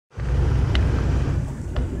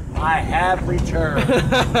I have returned.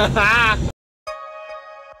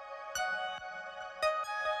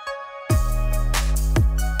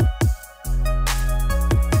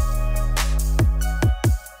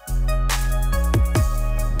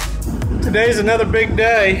 Today's another big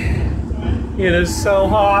day. It is so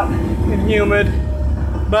hot and humid,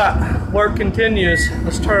 but work continues.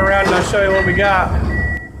 Let's turn around and I'll show you what we got.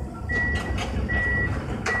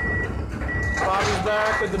 Bobby's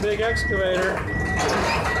back with the big excavator.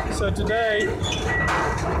 So today,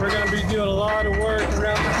 we're going to be doing a lot of work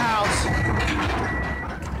around the house.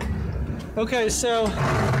 Okay, so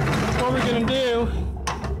what we're going to do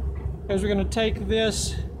is we're going to take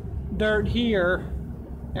this dirt here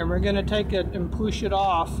and we're going to take it and push it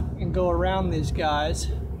off and go around these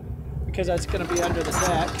guys because that's going to be under the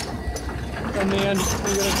deck. And then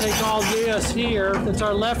we're going to take all this here that's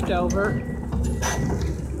our leftover,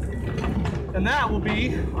 and that will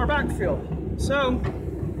be our backfill. So,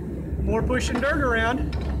 more pushing dirt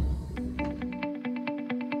around.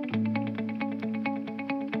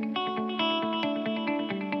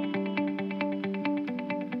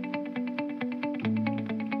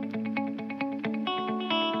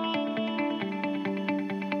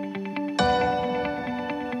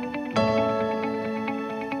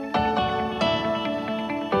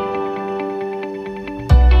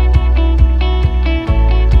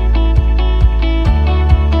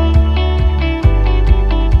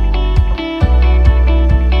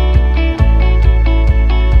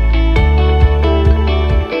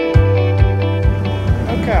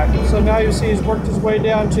 So now you see he's worked his way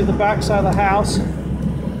down to the back side of the house,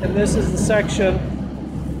 and this is the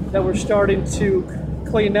section that we're starting to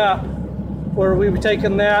clean up, where we've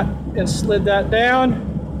taken that and slid that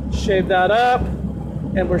down, shaved that up,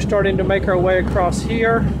 and we're starting to make our way across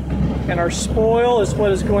here, and our spoil is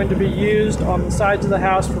what is going to be used on the sides of the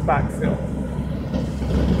house for backfill.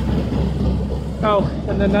 Oh,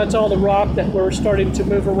 and then that's all the rock that we're starting to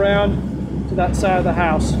move around to that side of the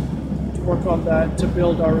house. Work on that to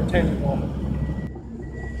build our retaining wall.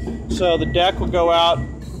 So the deck will go out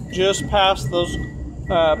just past those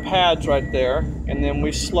pads right there, and then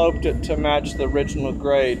we sloped it to match the original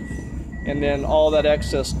grade, and then all that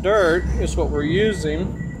excess dirt is what we're using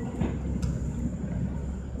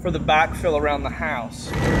for the backfill around the house.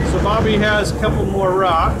 So Bobby has a couple more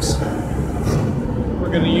rocks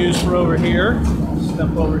we're going to use for over here.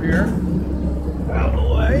 Step over here, out of the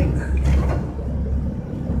way.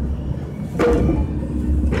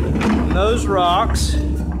 And those rocks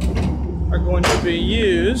are going to be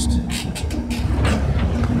used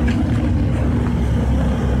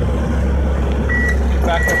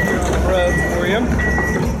back up here on the road for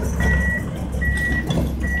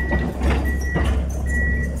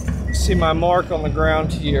you. See my mark on the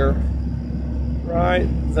ground here, right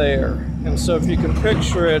there. And so if you can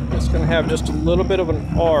picture it, it's going to have just a little bit of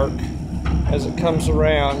an arc as it comes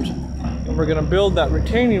around. And we're going to build that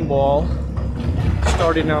retaining wall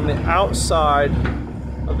starting on the outside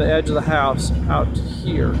of the edge of the house out to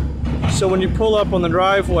here. So when you pull up on the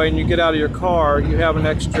driveway and you get out of your car, you have an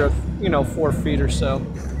extra, 4 feet or so.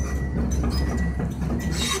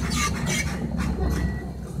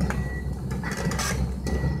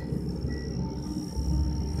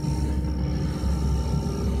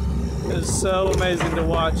 It's so amazing to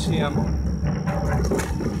watch him.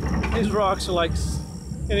 These rocks are like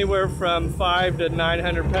anywhere from 500 to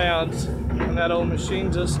 900 pounds. And that old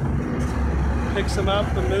machine just picks them up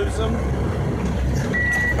and moves them.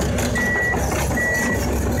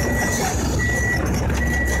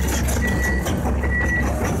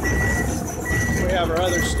 We have our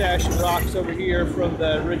other stash of rocks over here from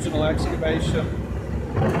the original excavation.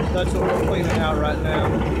 That's what we're cleaning out right now.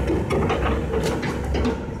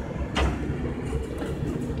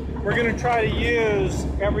 We're going to try to use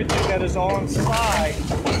everything that is on site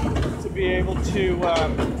to be able to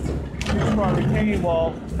for our retaining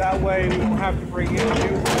wall. That way we won't have to bring in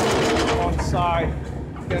new on site.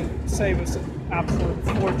 It's going to save us an absolute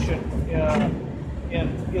fortune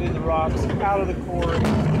in getting the rocks out of the quarry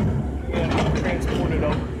and transported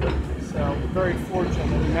over. So we're very fortunate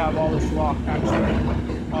that we have all this rock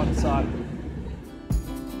actually on site.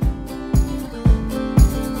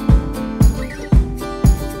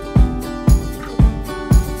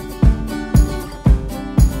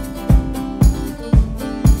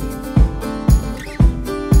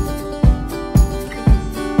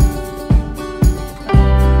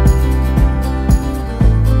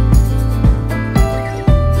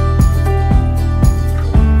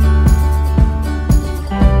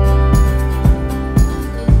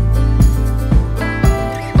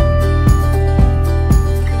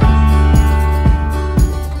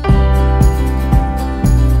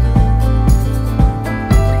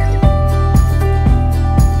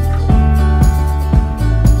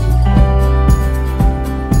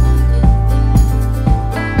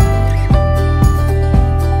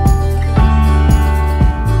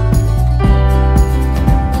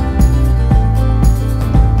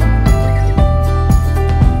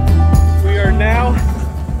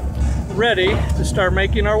 start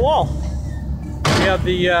making our wall. We have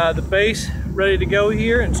the base ready to go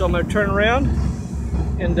here, and so I'm going to turn around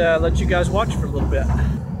and let you guys watch for a little bit.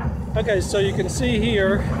 Okay, so you can see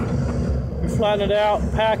here, we flattened it out,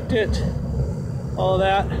 packed it, all of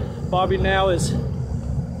that. Bobby now is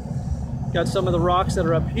got some of the rocks that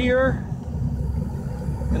are up here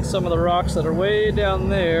and some of the rocks that are way down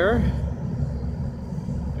there.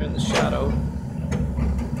 They're in the shadow.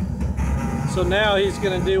 So now he's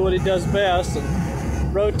going to do what he does best and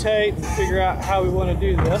rotate and figure out how we want to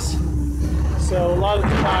do this. So a lot of the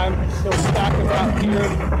time he'll stack them out here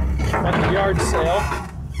like a yard sale,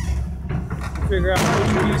 figure out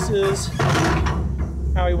which pieces,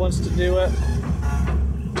 how he wants to do it,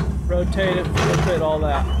 rotate it, flip it, all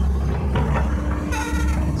that.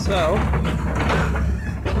 So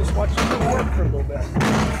we'll just watch him work for a little bit.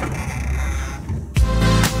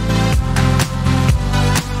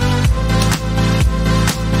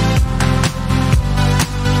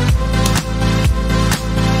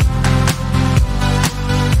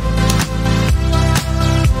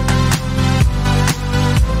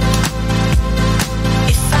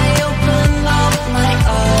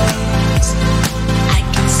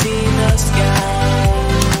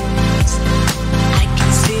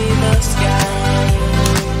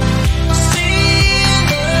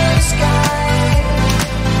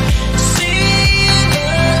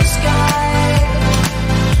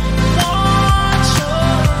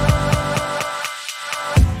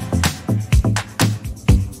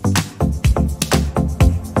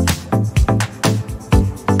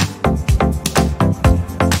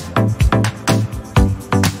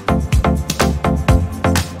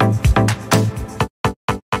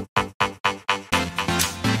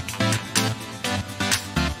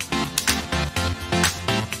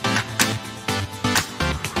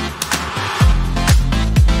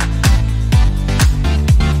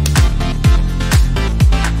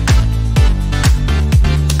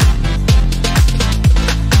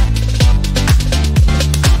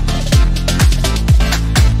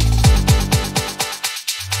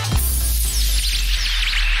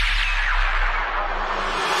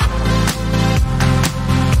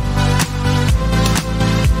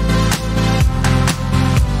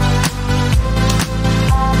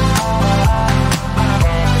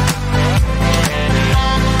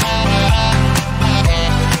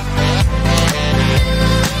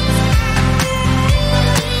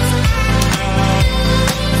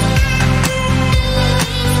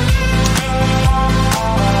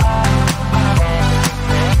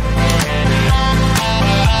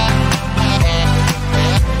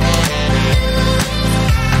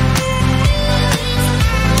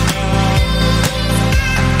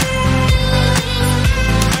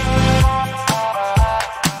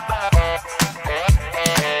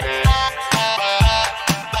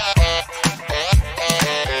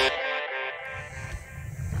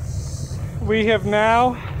 We have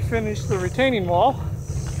now finished the retaining wall,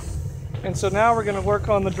 and so now we're going to work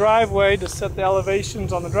on the driveway to set the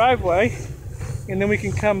elevations on the driveway, and then we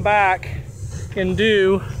can come back and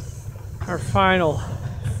do our final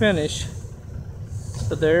finish.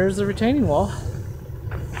 So there's the retaining wall.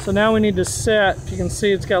 So now we need to set, you can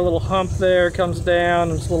see it's got a little hump there, it comes down,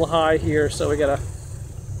 and it's a little high here, so we got to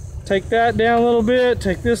take that down a little bit,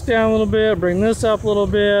 take this down a little bit, bring this up a little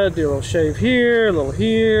bit, do a little shave here, a little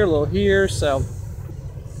here, a little here. So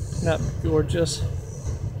that's gorgeous.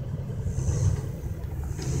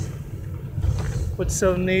 What's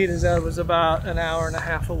so neat is that it was about an hour and a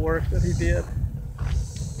half of work that he did.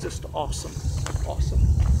 Just awesome, awesome.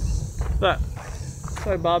 But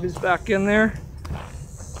sorry, Bobby's back in there,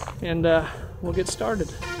 and we'll get started.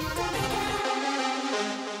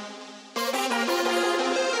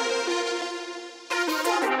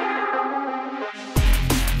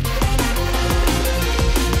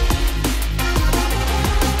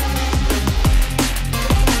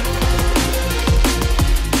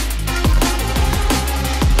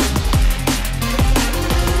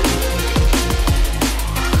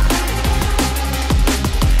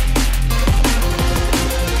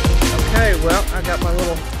 Well, I got my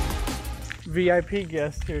little VIP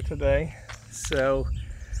guest here today. So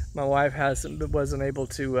my wife wasn't able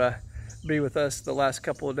to be with us the last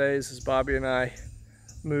couple of days as Bobby and I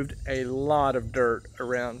moved a lot of dirt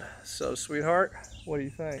around. So sweetheart, what do you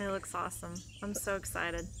think? It looks awesome. I'm so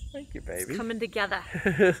excited. Thank you, baby. It's coming together.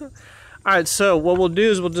 All right, so what we'll do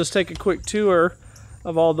is we'll just take a quick tour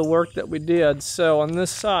of all the work that we did. So on this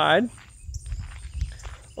side,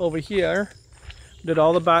 over here, did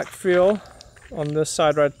all the backfill on this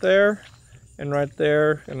side right there,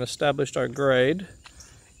 and established our grade.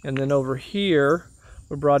 And then over here,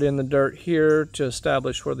 we brought in the dirt here to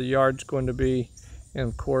establish where the yard's going to be And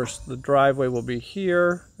of course, the driveway will be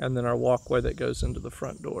here, and then our walkway that goes into the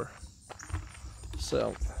front door.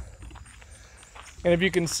 So, and if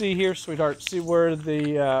you can see here, sweetheart, see where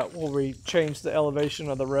the, where we changed the elevation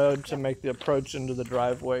of the road to make the approach into the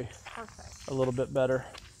driveway a little bit better.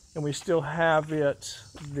 And we still have it,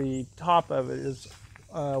 the top of it is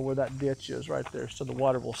where that ditch is right there, so the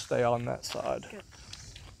water will stay on that side. Good.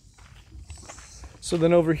 So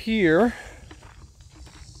then over here,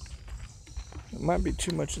 it might be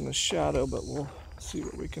too much in the shadow, but we'll see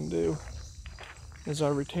what we can do, is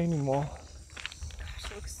our retaining wall.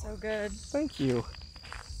 Gosh, it looks so good. Thank you.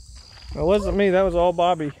 It wasn't me, that was all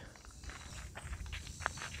Bobby.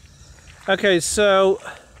 Okay, so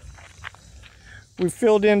we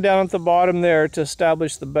filled in down at the bottom there to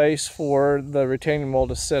establish the base for the retaining wall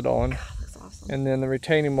to sit on. That's awesome. And then the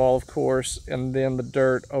retaining wall, of course, and then the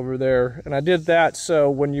dirt over there. And I did that so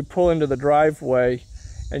when you pull into the driveway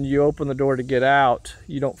and you open the door to get out,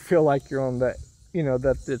 you don't feel like you're on the, you know,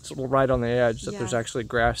 that it's right on the edge, that there's actually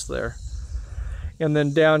grass there. And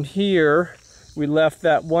then down here, we left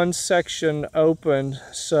that one section open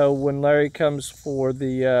so when Larry comes for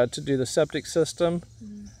the to do the septic system,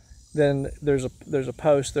 then there's a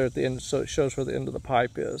post there at the end, so it shows where the end of the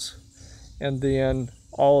pipe is. And then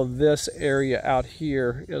all of this area out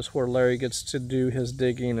here is where Larry gets to do his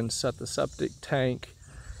digging and set the septic tank.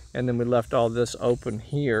 And then we left all this open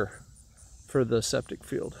here for the septic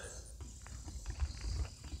field.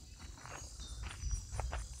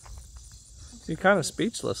 You're kind of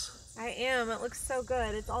speechless. I am. It looks so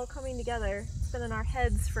good. It's all coming together. It's been in our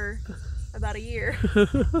heads for about a year.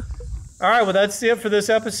 All right, well, that's it for this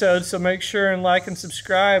episode. So make sure and like and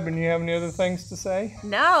subscribe. And you have any other things to say?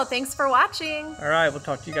 No, thanks for watching. All right, we'll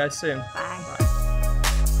talk to you guys soon. Bye. Bye.